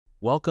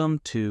Welcome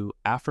to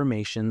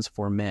Affirmations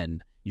for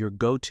Men, your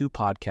go-to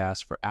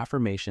podcast for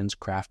affirmations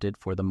crafted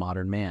for the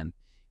modern man.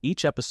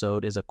 Each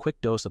episode is a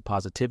quick dose of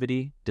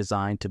positivity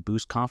designed to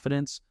boost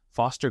confidence,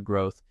 foster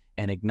growth,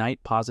 and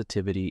ignite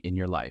positivity in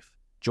your life.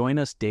 Join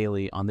us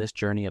daily on this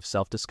journey of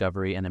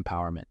self-discovery and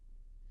empowerment.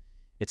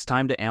 It's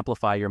time to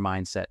amplify your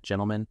mindset,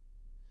 gentlemen.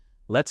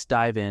 Let's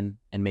dive in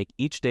and make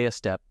each day a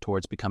step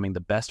towards becoming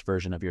the best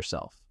version of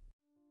yourself.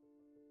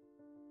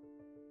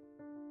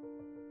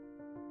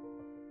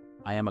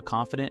 I am a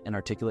confident and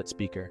articulate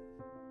speaker.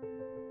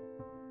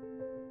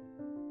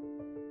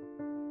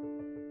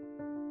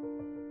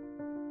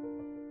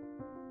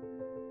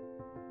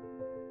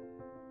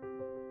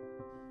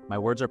 My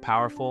words are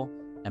powerful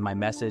and my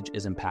message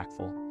is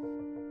impactful.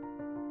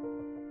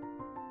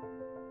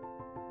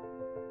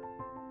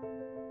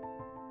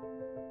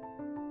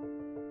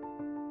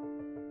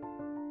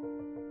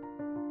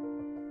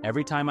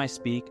 Every time I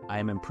speak, I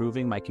am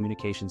improving my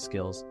communication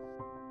skills.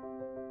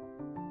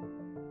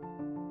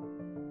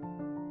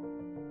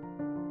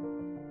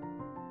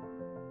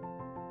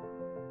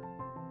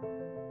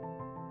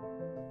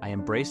 I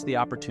embrace the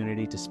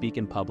opportunity to speak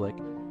in public,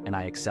 and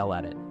I excel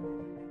at it.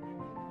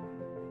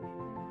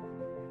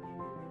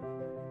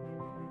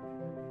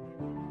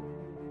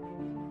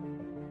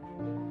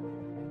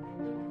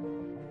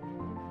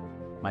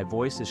 My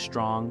voice is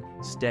strong,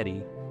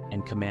 steady,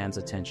 and commands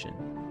attention.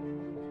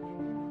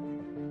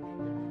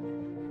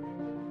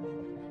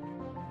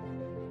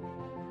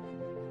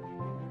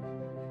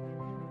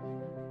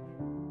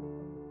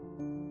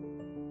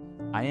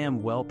 I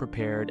am well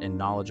prepared and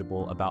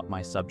knowledgeable about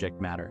my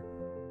subject matter.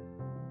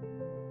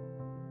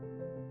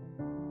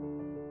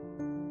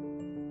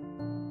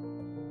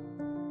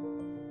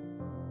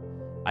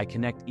 I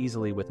connect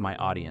easily with my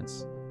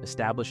audience,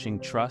 establishing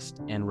trust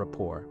and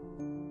rapport.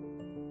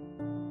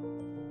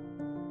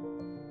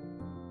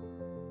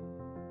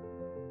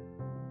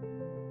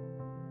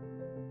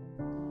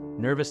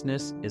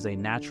 Nervousness is a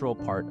natural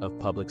part of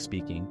public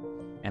speaking,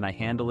 and I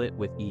handle it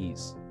with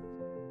ease.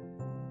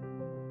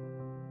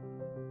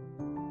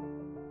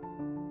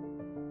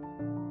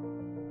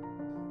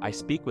 I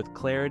speak with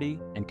clarity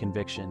and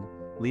conviction,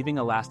 leaving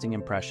a lasting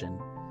impression.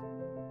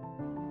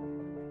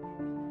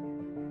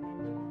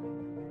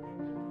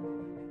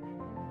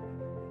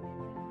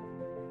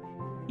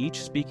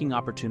 Each speaking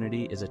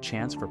opportunity is a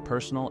chance for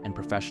personal and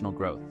professional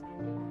growth.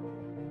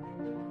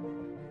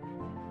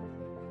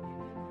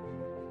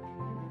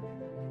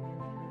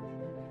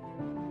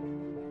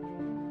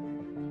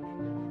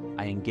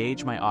 I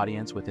engage my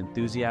audience with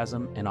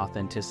enthusiasm and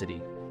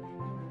authenticity.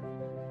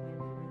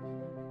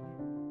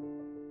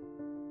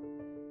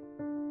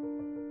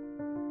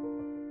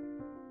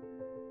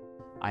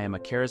 I am a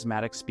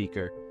charismatic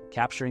speaker,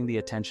 capturing the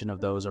attention of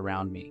those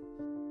around me.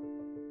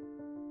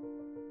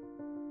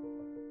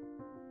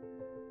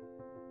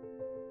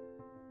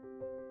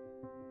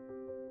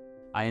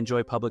 I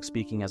enjoy public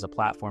speaking as a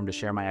platform to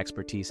share my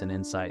expertise and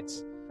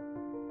insights.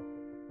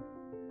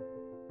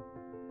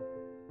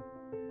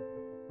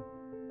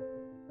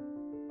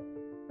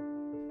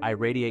 I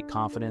radiate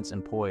confidence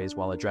and poise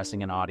while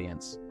addressing an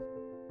audience.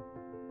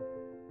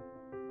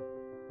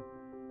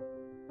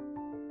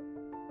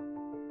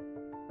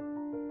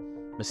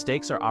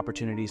 Mistakes are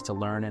opportunities to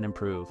learn and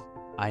improve.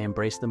 I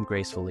embrace them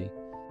gracefully.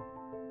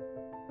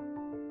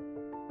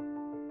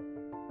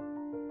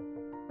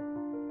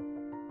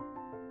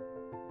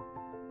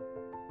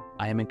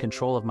 I am in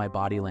control of my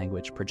body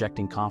language,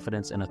 projecting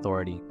confidence and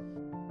authority.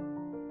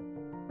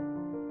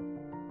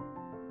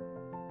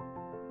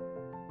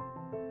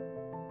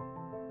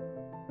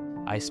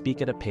 I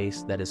speak at a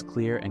pace that is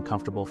clear and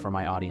comfortable for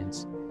my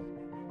audience.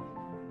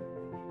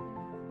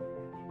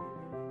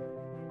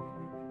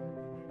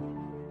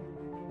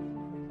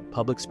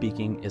 Public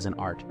speaking is an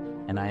art,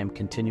 and I am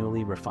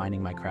continually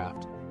refining my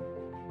craft.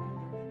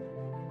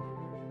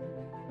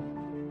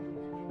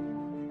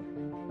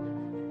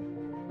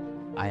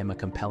 I am a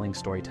compelling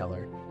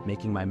storyteller,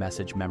 making my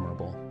message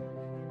memorable.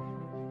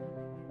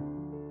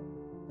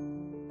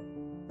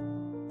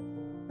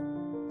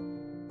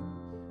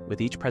 With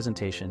each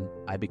presentation,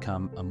 I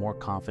become a more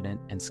confident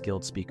and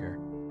skilled speaker.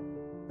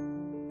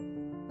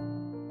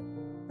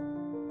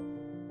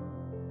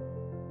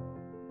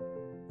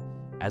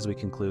 As we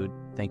conclude,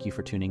 thank you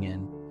for tuning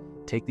in.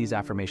 Take these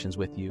affirmations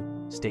with you.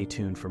 Stay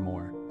tuned for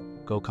more.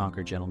 Go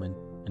conquer, gentlemen.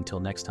 Until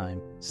next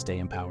time, stay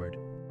empowered.